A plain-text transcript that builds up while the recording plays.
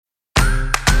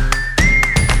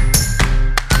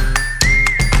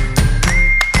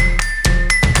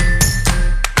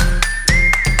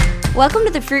Welcome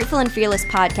to the Fruitful and Fearless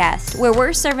podcast, where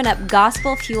we're serving up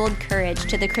gospel-fueled courage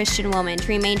to the Christian woman to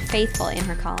remain faithful in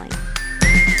her calling.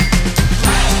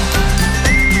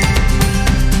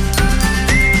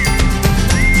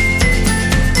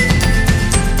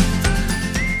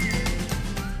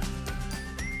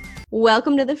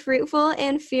 Welcome to the Fruitful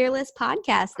and Fearless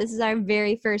podcast. This is our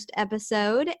very first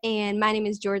episode, and my name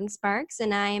is Jordan Sparks,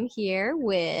 and I am here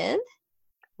with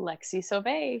Lexi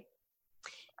Sauvé.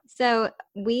 So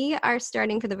we are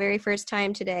starting for the very first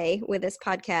time today with this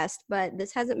podcast, but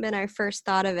this hasn't been our first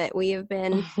thought of it. We have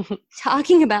been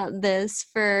talking about this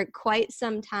for quite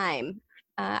some time.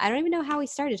 I don't even know how we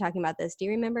started talking about this. Do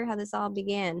you remember how this all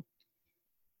began?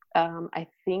 I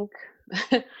think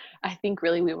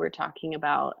really we were talking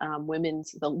about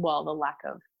the lack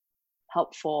of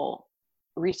helpful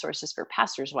resources for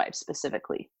pastors' wives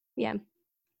specifically. Yeah,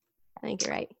 I think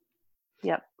you're right.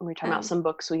 Yep. We were talking about some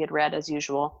books we had read as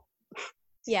usual.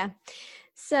 Yeah.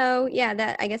 So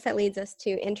I guess that leads us to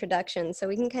introduction. So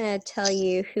we can kind of tell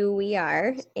you who we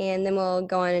are, and then we'll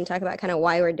go on and talk about kind of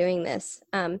why we're doing this.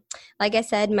 Like I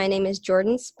said, my name is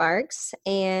Jordan Sparks,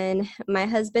 and my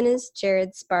husband is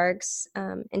Jared Sparks,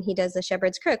 and he does the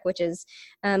Shepherd's Crook, which is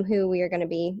who we are going to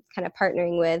be kind of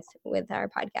partnering with our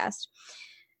podcast.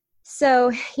 So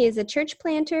he is a church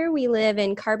planter. We live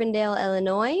in Carbondale,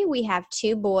 Illinois. We have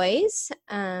two boys.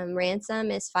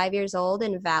 Ransom is 5 years old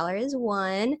and Valor is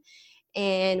 1.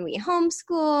 And we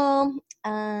homeschool.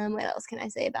 What else can I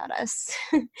say about us?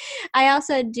 I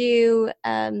also do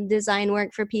design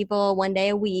work for people 1 day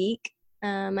a week.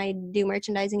 I do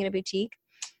merchandising at a boutique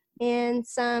and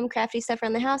some crafty stuff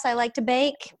around the house. I like to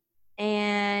bake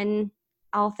and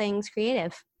all things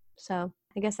creative. So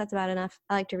I guess that's about enough.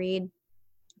 I like to read.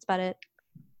 That's about it.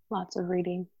 Lots of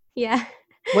reading. Yeah.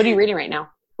 What are you reading right now?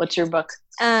 What's your book?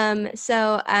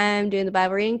 So I'm doing the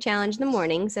Bible reading challenge in the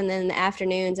mornings, and then in the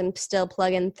afternoons I'm still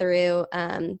plugging through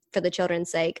for the children's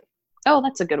sake. Oh,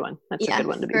 that's a good one. That's a good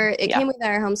one to be. It came with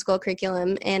our homeschool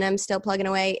curriculum, and I'm still plugging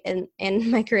away. And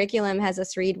my curriculum has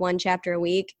us read 1 chapter a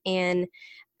week, and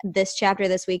this chapter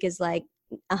this week is like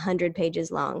 100 pages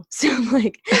long. So I'm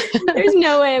like, there's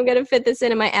no way I'm gonna fit this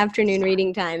in my afternoon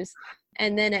reading times.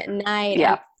 And then at night,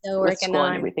 I'm still working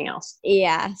on everything else.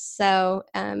 Yeah. So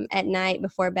at night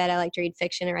before bed, I like to read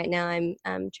fiction. And right now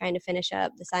I'm trying to finish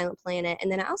up The Silent Planet.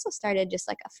 And then I also started just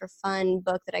like a for fun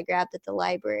book that I grabbed at the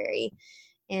library.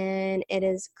 And it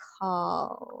is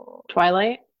called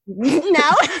Twilight?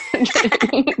 No.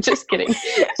 Just kidding.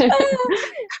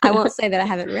 I won't say that I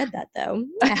haven't read that though.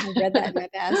 I have read that in my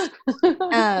past.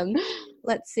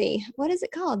 Let's see. What is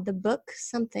it called? The Book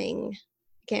something.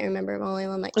 I can't remember. I'm only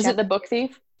on like. Was it The Book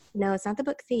Thief? No, it's not The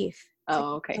Book Thief.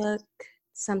 Oh, okay. Book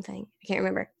something. I can't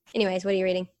remember. Anyways, what are you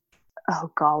reading?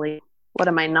 Oh, golly. What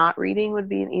am I not reading would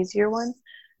be an easier one.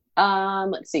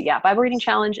 Let's see. Yeah, Bible reading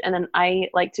challenge. And then I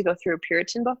like to go through a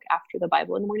Puritan book after the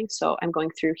Bible in the morning. So I'm going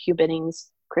through Hugh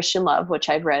Binning's Christian Love, which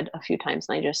I've read a few times.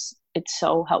 And it's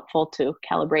so helpful to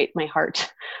calibrate my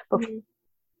heart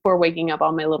before waking up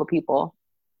all my little people.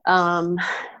 And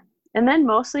then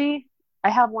mostly I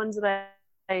have ones that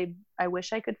I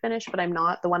wish I could finish, but I'm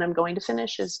not. The one I'm going to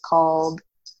finish is called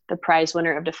The Prize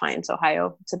Winner of Defiance,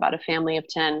 Ohio. It's about a family of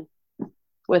 10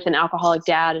 with an alcoholic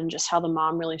dad and just how the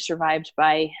mom really survived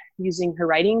by using her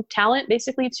writing talent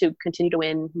basically to continue to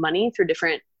win money through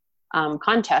different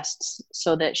contests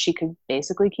so that she could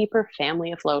basically keep her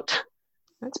family afloat.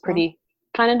 That's pretty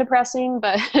kind of depressing,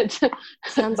 but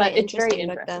sounds but it's very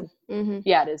interesting. Mm-hmm.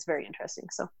 Yeah, it is very interesting.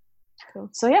 So, cool.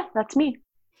 So yeah, that's me.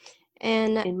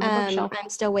 And I'm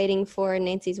still waiting for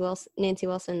Nancy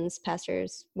Wilson's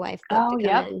Pastor's Wife book to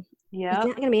come in. Yeah, it's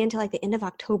not going to be until like the end of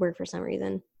October for some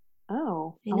reason.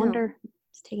 Oh, I wonder.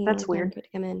 It's taking that's weird for it to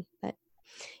come in, but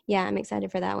yeah, I'm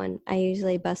excited for that one. I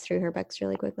usually bust through her books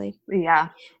really quickly. Yeah.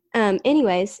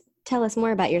 Anyways, tell us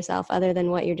more about yourself other than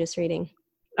what you're just reading.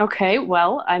 Okay,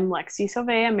 well, I'm Lexi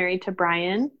Sauvé. I'm married to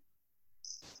Brian.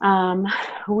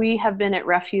 We have been at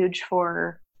Refuge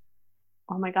for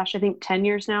oh my gosh, I think 10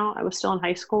 years now. I was still in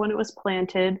high school when it was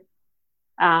planted.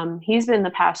 He's been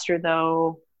the pastor,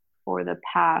 though, for the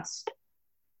past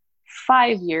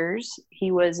 5 years.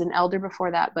 He was an elder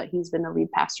before that, but he's been the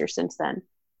lead pastor since then.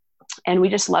 And we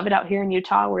just love it out here in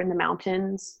Utah. We're in the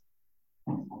mountains.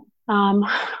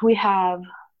 We have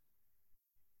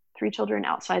 3 children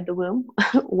outside the womb.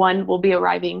 One will be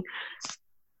arriving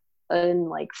in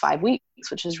like 5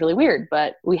 weeks, which is really weird.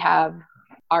 But we have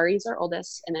Ari's our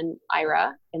oldest, and then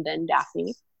Ira, and then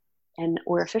Daphne. And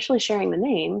we're officially sharing the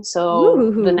name. So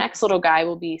the next little guy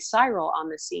will be Cyril on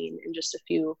the scene in just a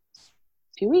few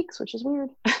weeks, which is weird.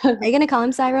 Are you going to call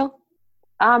him Cyril?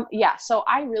 Yeah, so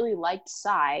I really liked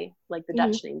Cy, like the Mhm.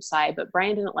 Dutch name Cy, but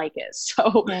Brian didn't like it. So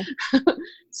Okay.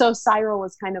 so Cyril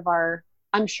was kind of our,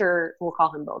 I'm sure we'll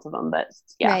call him both of them, but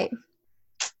yeah. Right.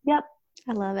 Yep.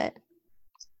 I love it.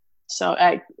 So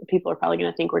people are probably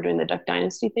going to think we're doing the Duck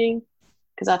Dynasty thing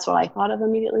because that's what I thought of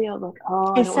immediately. I was like,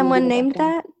 oh, I Is don't want to do someone the Duck named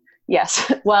Dynasty. that?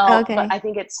 Yes. Well, but Okay. I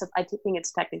think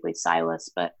it's technically Silas,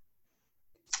 but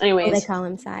Oh, they anyways, call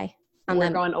him Cy. we're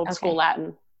going old school Okay.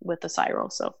 Latin with the Cyril.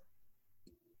 So,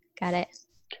 Got it.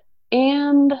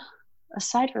 and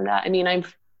aside from that, I mean,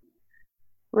 I've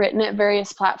written at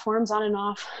various platforms on and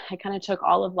off. I kind of took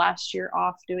all of last year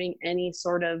off doing any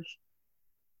sort of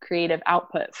creative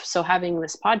output. So having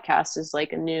this podcast is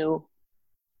like kind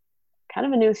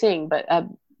of a new thing, but a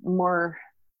more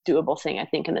doable thing, I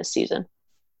think, in this season.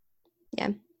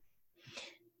 Yeah.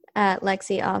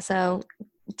 Lexi also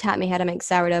taught me how to make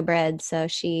sourdough bread, so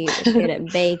she is good at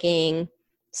baking.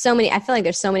 I feel like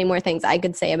there's so many more things I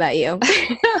could say about you.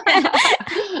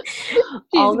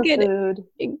 All the food.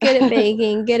 Good at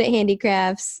baking, good at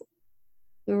handicrafts,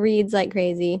 reads like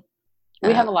crazy.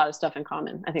 We have a lot of stuff in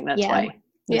common. I think that's why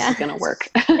this is going to work.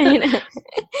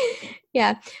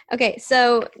 Yeah. Okay.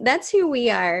 So that's who we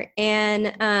are.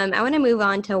 And I want to move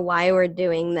on to why we're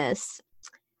doing this.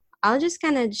 I'll just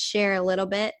kind of share a little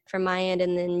bit from my end,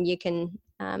 and then you can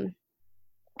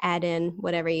add in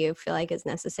whatever you feel like is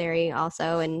necessary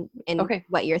also, and okay.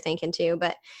 what you're thinking too.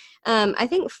 But I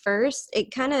think first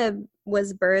it kind of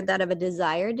was birthed out of a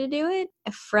desire to do it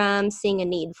from seeing a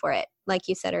need for it, like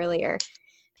you said earlier.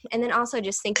 And then also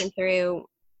just thinking through,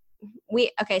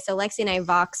 so Lexi and I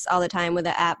Vox all the time with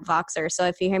the app Voxer. So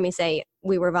if you hear me say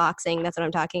we were Voxing, that's what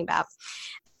I'm talking about.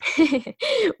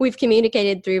 We've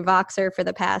communicated through Voxer for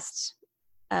the past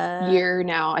year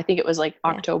now. I think it was like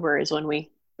October is when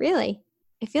we. Really?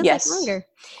 It feels like longer.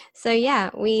 So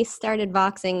yeah, we started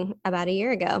Voxing about a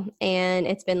year ago, and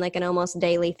it's been like an almost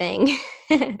daily thing.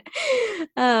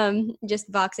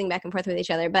 Just Voxing back and forth with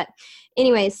each other. But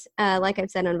anyways, like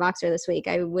I've said on Voxer this week,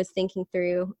 I was thinking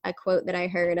through a quote that I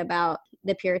heard about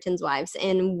the Puritans' wives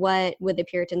and what would the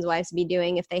Puritans' wives be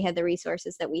doing if they had the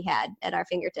resources that we had at our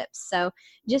fingertips. So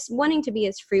just wanting to be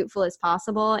as fruitful as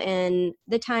possible in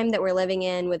the time that we're living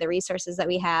in with the resources that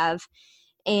we have,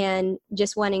 and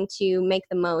just wanting to make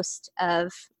the most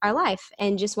of our life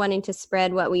and just wanting to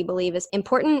spread what we believe is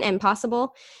important and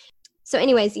possible. So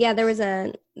anyways, yeah,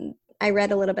 I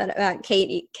read a little bit about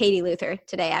Katie Luther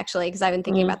today, actually, because I've been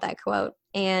thinking about that quote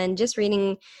and just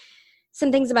reading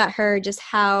some things about her, just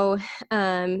how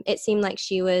it seemed like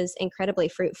she was incredibly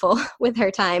fruitful with her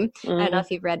time. I don't know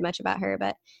if you've read much about her,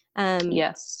 but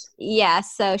yes. Yeah,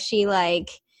 so she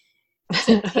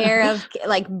took care of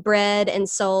bred and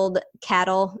sold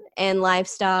cattle and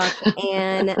livestock,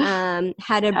 and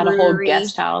had a brewery. A whole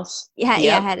guest house.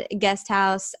 Had a guest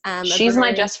house. She's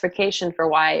my justification for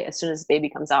why, as soon as the baby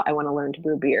comes out, I want to learn to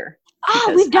brew beer.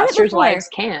 Oh, we've done it before. Wives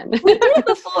can. We did it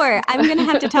before. I'm going to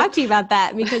have to talk to you about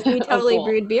that because we totally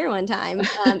brewed beer one time.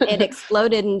 It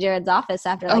exploded in Jared's office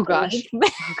after a week.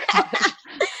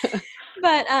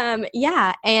 But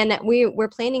yeah, and we're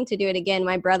planning to do it again.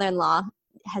 My brother-in-law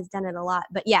has done it a lot,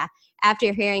 but yeah,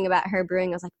 after hearing about her brewing,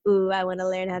 I was like, ooh, I want to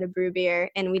learn how to brew beer.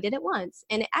 And we did it once,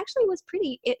 and it actually was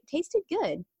it tasted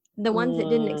good. The ones that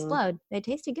didn't explode, they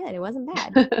tasted good. It wasn't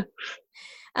bad.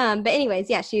 But anyways,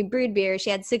 yeah, she brewed beer.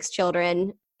 She had 6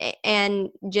 children, and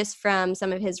just from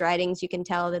some of his writings, you can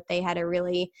tell that they had a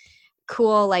really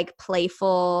cool,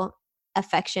 playful,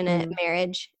 affectionate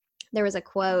marriage. There was a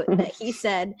quote that he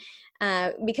said,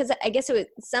 because I guess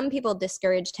some people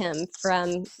discouraged him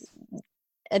from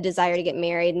a desire to get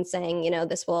married and saying,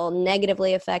 this will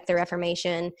negatively affect the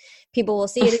Reformation. People will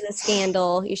see it as a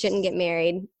scandal. You shouldn't get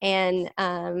married. And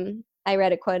I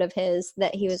read a quote of his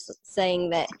that he was saying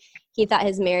that he thought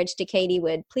his marriage to Katie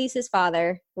would please his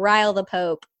father, rile the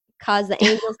Pope, cause the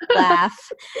angels to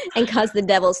laugh, and cause the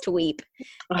devils to weep.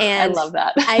 And I love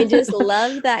that. I just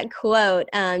love that quote.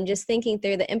 Just thinking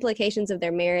through the implications of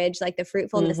their marriage, the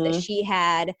fruitfulness that she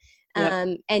had,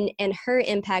 and her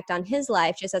impact on his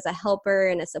life just as a helper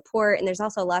and a support. And there's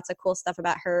also lots of cool stuff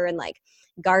about her and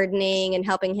gardening and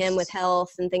helping him with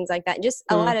health and things like that. Just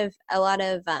a lot of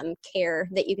care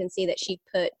that you can see that she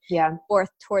put forth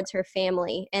towards her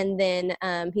family. And then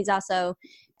he's also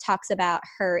talks about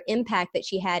her impact that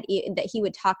she had, that he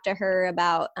would talk to her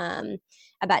about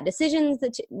decisions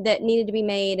that needed to be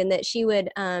made, and that she would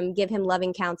give him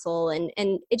loving counsel, and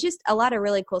it's just a lot of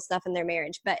really cool stuff in their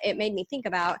marriage. But it made me think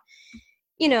about,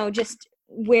 just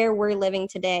where we're living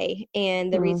today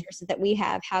and the resources that we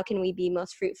have. How can we be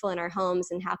most fruitful in our homes,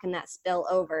 and how can that spill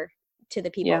over to the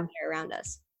people that are around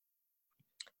us?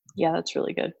 Yeah, that's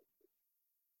really good.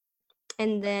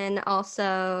 And then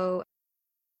also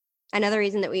another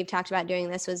reason that we've talked about doing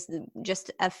this was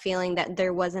just a feeling that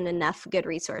there wasn't enough good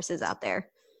resources out there.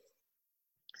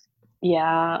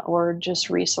 Yeah, or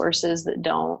just resources that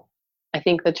don't, I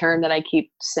think the term that I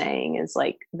keep saying is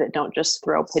like, that don't just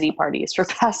throw pity parties for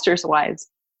pastors' wives.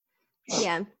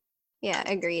 Yeah. Yeah,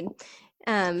 agreed.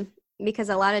 Because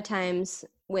a lot of times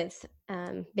with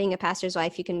being a pastor's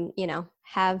wife, you can,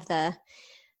 have the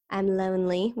I'm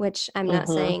lonely, which I'm not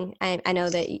saying. I know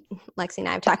that Lexi and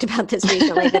I have talked about this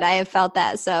recently, that I have felt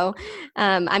that. So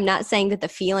I'm not saying that the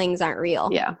feelings aren't real.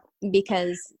 Yeah.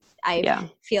 Because I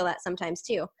feel that sometimes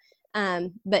too.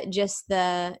 But just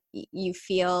you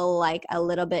feel like a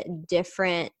little bit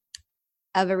different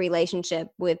of a relationship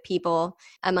with people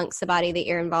amongst the body that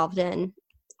you're involved in.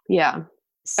 Yeah.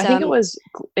 So, I think it was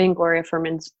in Gloria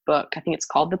Furman's book. I think it's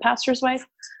called The Pastor's Wife.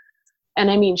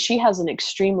 And I mean, she has an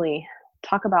extremely,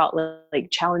 talk about like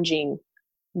challenging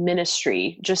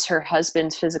ministry, just her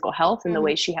husband's physical health and the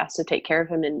way she has to take care of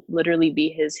him and literally be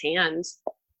his hands.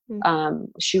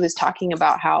 She was talking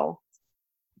about how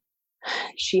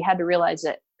she had to realize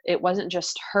that it wasn't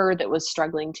just her that was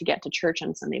struggling to get to church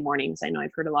on Sunday mornings. I know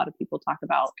I've heard a lot of people talk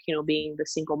about, being the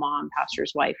single mom,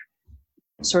 pastor's wife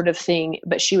sort of thing.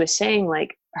 But she was saying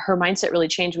like her mindset really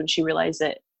changed when she realized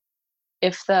that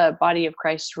if the body of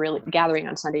Christ really gathering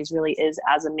on Sundays really is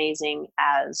as amazing,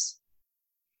 as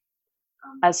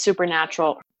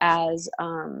supernatural as,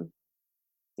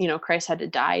 Christ had to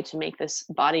die to make this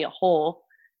body a whole,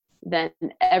 then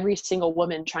every single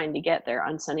woman trying to get there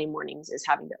on Sunday mornings is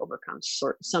having to overcome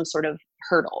some sort of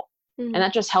hurdle. And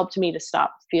that just helped me to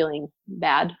stop feeling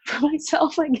bad for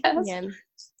myself, I guess.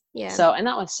 Yeah. So, and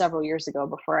that was several years ago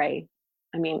before I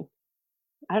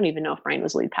don't even know if Brian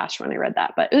was lead pastor when I read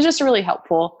that, but it was just a really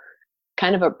helpful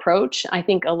kind of approach. I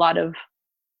think at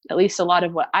least a lot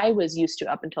of what I was used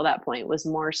to up until that point was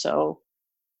more so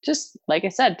just, like I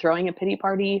said, throwing a pity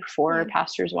party for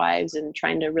pastors' wives and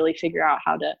trying to really figure out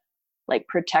how to like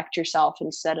protect yourself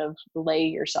instead of lay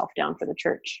yourself down for the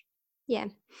church. Yeah.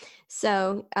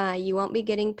 So you won't be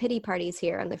getting pity parties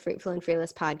here on the Fruitful and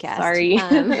Fearless podcast. Sorry.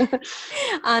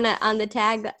 On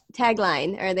the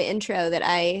tagline or the intro that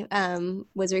I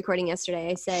was recording yesterday,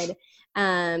 I said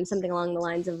something along the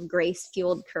lines of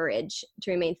grace-fueled courage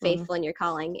to remain faithful in your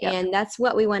calling. Yep. And that's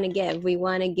what we want to give. We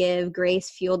want to give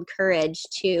grace-fueled courage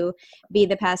to be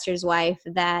the pastor's wife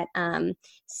that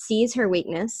sees her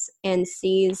weakness and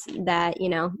sees that,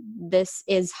 this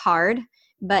is hard,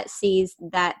 but sees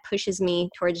that pushes me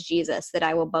towards Jesus, that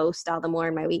I will boast all the more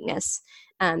in my weakness,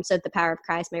 so that the power of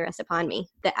Christ may rest upon me,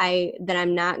 that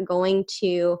I'm not going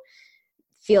to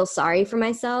feel sorry for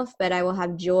myself, but I will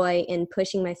have joy in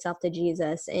pushing myself to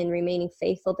Jesus and remaining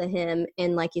faithful to him.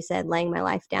 And like you said, laying my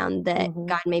life down that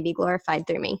God may be glorified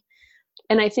through me.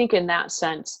 And I think in that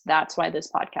sense, that's why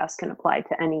this podcast can apply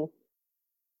to any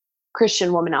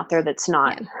Christian woman out there that's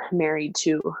not married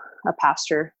to a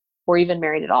pastor or even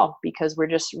married at all, because we're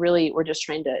just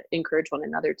trying to encourage one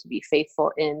another to be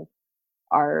faithful in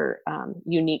our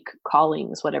unique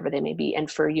callings, whatever they may be. And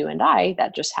for you and I,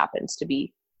 that just happens to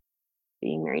be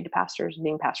being married to pastors,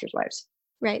 being pastors' wives.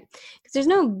 Right. Because there's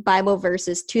no Bible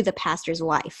verses to the pastor's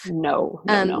wife. No.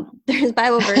 There's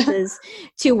Bible verses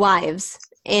to wives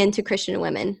and to Christian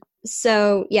women.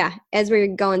 So yeah, as we're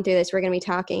going through this, we're going to be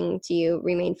talking to you,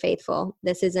 remain faithful.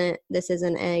 This isn't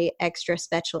a extra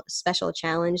special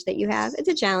challenge that you have. It's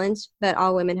a challenge, but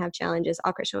all women have challenges.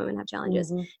 All Christian women have challenges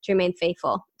to remain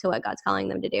faithful to what God's calling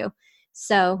them to do.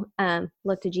 So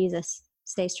look to Jesus,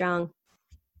 stay strong,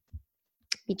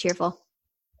 be cheerful.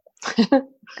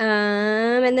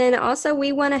 And then also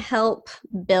we want to help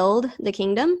build the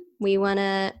kingdom. We want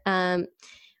to,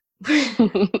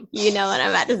 you know what I'm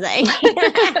about to say.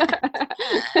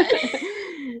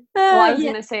 Well, I was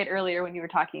going to say it earlier when you were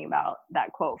talking about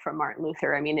that quote from Martin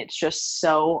Luther. I mean, it's just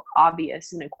so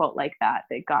obvious in a quote like that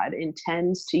God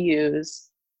intends to use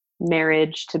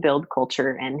marriage to build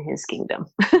culture and his kingdom.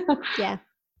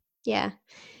 Yeah.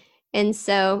 And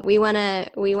so we want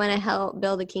to help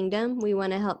build a kingdom. We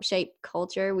want to help shape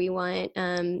culture. We want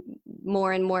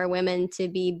more and more women to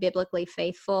be biblically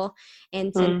faithful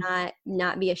and to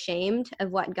not be ashamed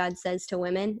of what God says to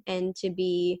women, and to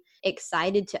be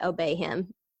excited to obey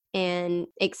him and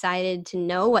excited to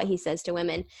know what he says to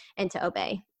women and to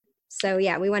obey. So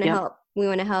yeah, we want to help. We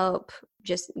want to help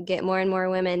just get more and more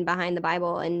women behind the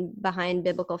Bible and behind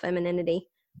biblical femininity.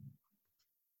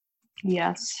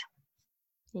 Yes.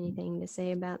 Anything to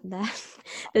say about that?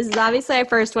 This is obviously our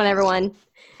first one, everyone.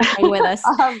 Hang with us.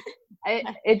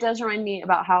 It does remind me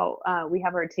about how we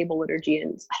have our table liturgy,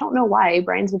 and I don't know why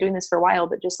Brian's been doing this for a while,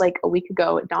 but just like a week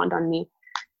ago, it dawned on me.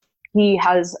 he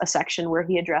has a section where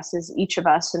he addresses each of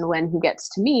us. And when he gets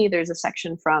to me, there's a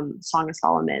section from Song of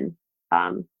Solomon,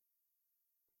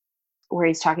 where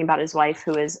he's talking about his wife,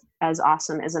 who is as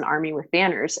awesome as an army with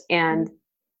banners. And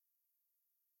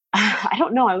I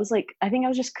don't know, I think I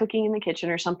was just cooking in the kitchen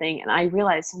or something. And I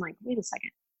realized, I'm like, wait a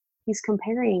second, he's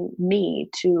comparing me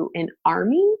to an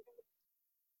army?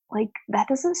 Like, that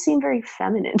doesn't seem very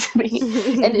feminine to me.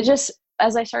 And it just,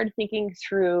 as I started thinking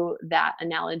through that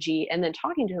analogy and then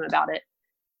talking to him about it,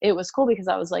 it was cool because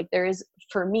I was like,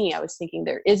 for me, I was thinking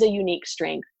there is a unique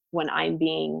strength when I'm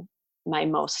being my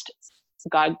most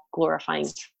God glorifying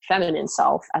feminine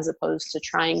self, as opposed to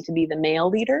trying to be the male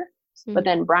leader. Mm-hmm. But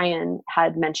then Brian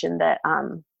had mentioned that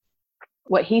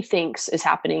what he thinks is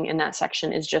happening in that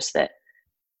section is just that,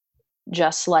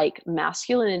 just like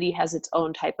masculinity has its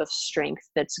own type of strength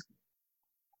that's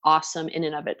awesome in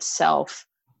and of itself,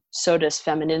 so does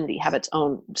femininity have its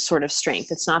own sort of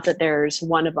strength. It's not that there's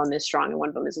one of them is strong and one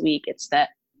of them is weak. It's that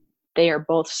they are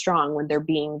both strong when they're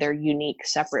being their unique,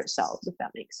 separate selves, if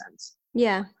that makes sense.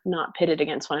 Yeah. Not pitted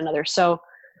against one another. So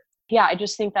yeah, I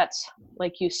just think that's,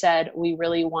 like you said, we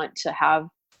really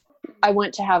I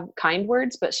want to have kind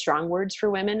words, but strong words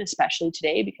for women, especially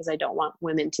today, because I don't want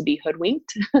women to be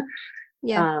hoodwinked.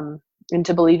 Yeah.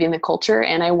 Into believing the culture.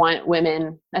 And I want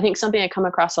women, I think something I come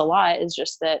across a lot is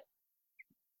just that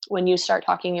when you start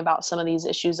talking about some of these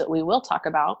issues that we will talk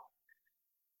about,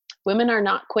 women are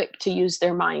not quick to use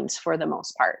their minds for the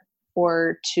most part,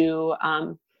 or to,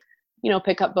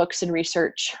 pick up books and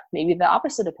research maybe the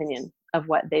opposite opinion of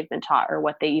what they've been taught or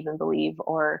what they even believe.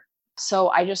 Or so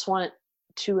I just want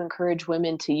to encourage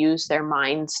women to use their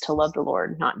minds to love the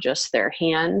Lord, not just their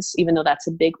hands, even though that's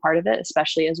a big part of it,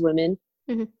 especially as women,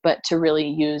 but to really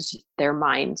use their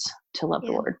minds to love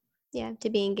the Lord. Yeah, to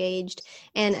be engaged.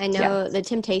 And I know the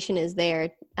temptation is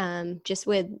there, just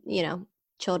with,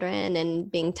 children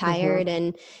and being tired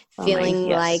and feeling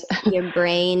like your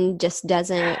brain just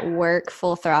doesn't work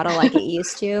full throttle like it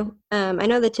used to. I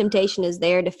know the temptation is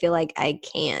there to feel like I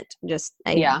can't, just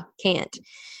to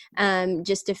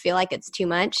feel like it's too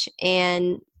much.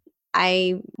 And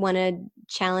I want to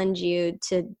challenge you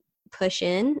to push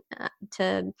in,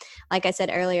 to, like I said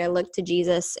earlier, look to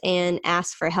Jesus and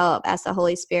ask for help, ask the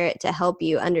Holy Spirit to help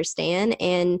you understand,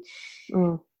 and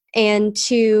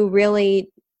to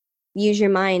really use your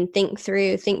mind, think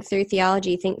through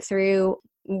theology, think through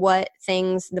what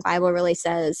things the Bible really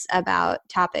says about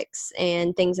topics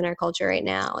and things in our culture right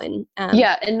now. And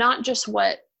and not just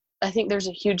what, I think there's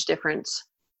a huge difference,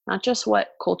 not just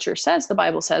what culture says the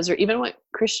Bible says, or even what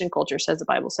Christian culture says the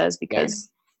Bible says, because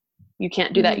you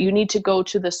can't do that. You need to go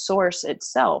to the source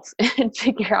itself and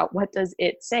figure out, what does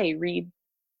it say? Read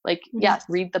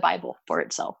the Bible for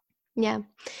itself. Yeah,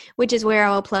 which is where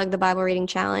I will plug the Bible Reading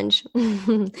Challenge.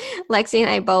 Lexi and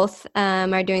I both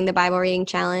are doing the Bible Reading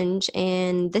Challenge,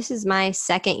 and this is my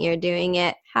second year doing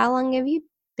it. How long have you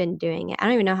been doing it? I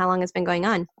don't even know how long it's been going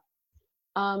on.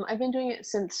 I've been doing it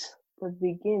since the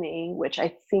beginning, which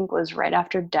I think was right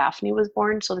after Daphne was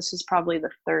born. So this is probably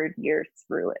the third year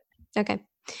through it. Okay.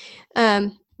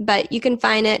 But you can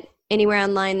find it anywhere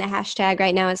online. The hashtag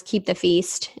right now is Keep the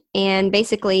Feast. And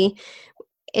basically,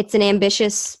 it's an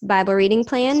ambitious Bible reading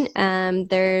plan.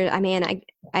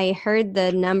 I heard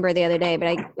the number the other day,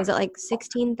 but was it like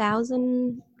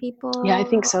 16,000 people? Yeah, I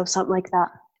think so. Something like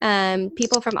that.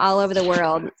 People from all over the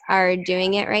world are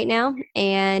doing it right now.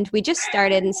 And we just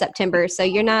started in September. So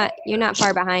you're not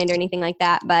far behind or anything like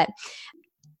that, but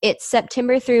it's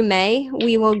September through May.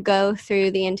 We will go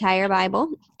through the entire Bible,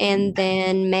 and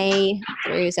then May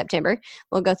through September,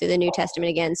 we'll go through the New Testament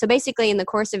again. So basically, in the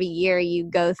course of a year, you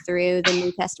go through the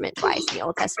New Testament twice, the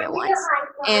Old Testament once.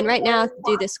 And right now,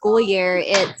 through the school year,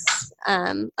 it's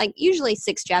usually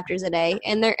 6 chapters a day,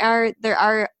 and there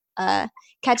are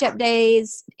catch-up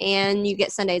days, and you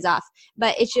get Sundays off.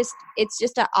 But it's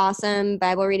just an awesome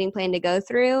Bible reading plan to go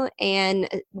through, and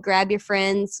grab your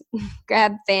friends,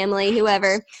 grab family,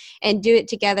 whoever, and do it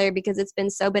together, because it's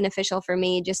been so beneficial for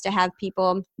me just to have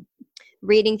people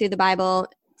reading through the Bible,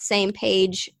 same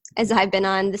page as I've been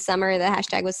on this summer. The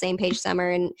hashtag was Same Page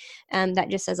Summer, and that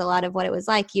just says a lot of what it was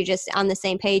like. You're just on the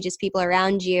same page as people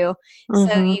around you,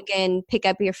 so you can pick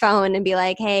up your phone and be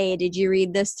like, hey, did you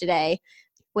read this today?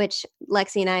 Which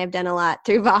Lexi and I have done a lot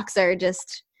through Voxer,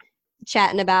 just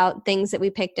chatting about things that we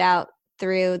picked out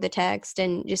through the text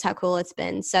and just how cool it's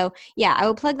been. So yeah, I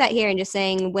will plug that here and just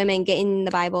saying, women, get in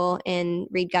the Bible and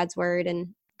read God's word. And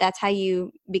that's how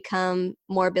you become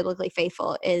more biblically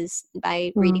faithful, is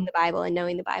by reading the Bible and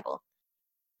knowing the Bible.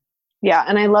 Yeah.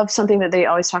 And I love something that they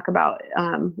always talk about,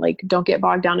 don't get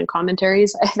bogged down in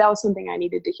commentaries. That was something I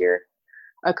needed to hear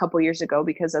a couple years ago,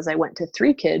 because as I went to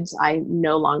 3 kids, I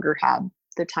no longer had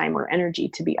the time or energy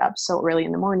to be up so early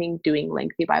in the morning doing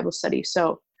lengthy Bible study.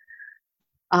 So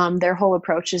their whole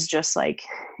approach is just like,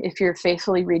 if you're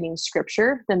faithfully reading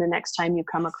scripture, then the next time you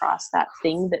come across that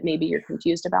thing that maybe you're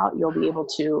confused about, you'll be able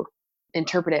to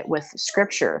interpret it with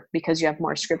scripture because you have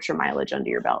more scripture mileage under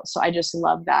your belt. So I just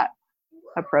love that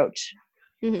approach.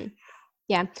 Mm-hmm.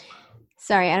 Yeah.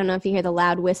 Sorry, I don't know if you hear the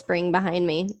loud whispering behind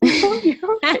me.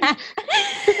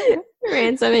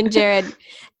 Ransom and Jared,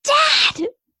 Dad!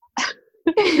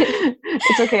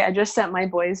 It's okay. I just sent my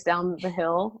boys down the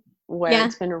hill where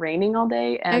it's been raining all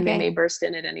day, and they may burst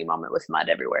in at any moment with mud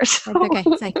everywhere. So. That's okay.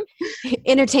 It's like,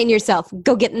 entertain yourself.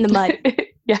 Go get in the mud.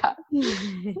 Yeah.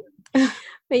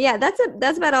 But yeah,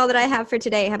 that's about all that I have for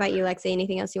today. How about you, Lexi?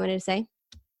 Anything else you wanted to say?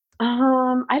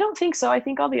 I don't think so. I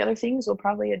think all the other things we'll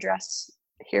probably address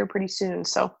here pretty soon.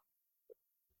 So.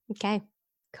 Okay,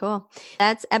 cool.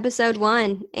 That's episode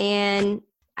 1, and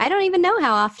I don't even know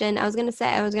how often. I was gonna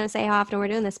say how often we're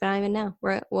doing this, but I don't even know.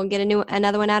 We'll get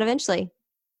another one out eventually.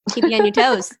 Keep you on your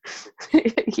toes.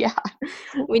 Yeah.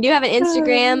 We do have an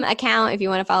Instagram account. If you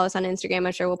want to follow us on Instagram,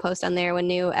 I'm sure we'll post on there when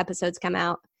new episodes come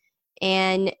out.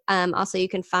 And also you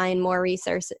can find more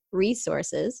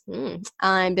resources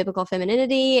on biblical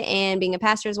femininity and being a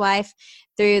pastor's wife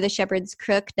through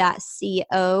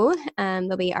theshepherdscrook.co.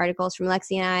 There'll be articles from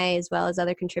Lexi and I as well as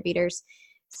other contributors.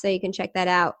 So you can check that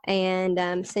out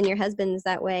and send your husbands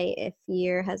that way if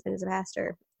your husband is a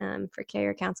pastor for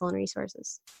care, counsel, and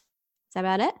resources. Is that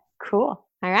about it? Cool.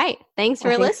 All right. Thanks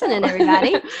for listening,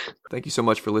 everybody. Thank you so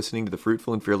much for listening to the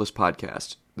Fruitful and Fearless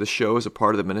podcast. This show is a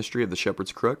part of the ministry of the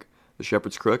Shepherd's Crook. The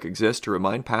Shepherd's Crook exists to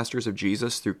remind pastors of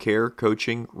Jesus through care,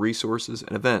 coaching, resources,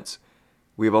 and events.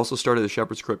 We have also started the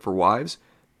Shepherd's Crook for wives.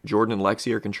 Jordan and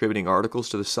Lexi are contributing articles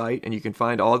to the site, and you can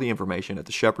find all the information at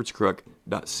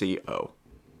theshepherdscrook.co.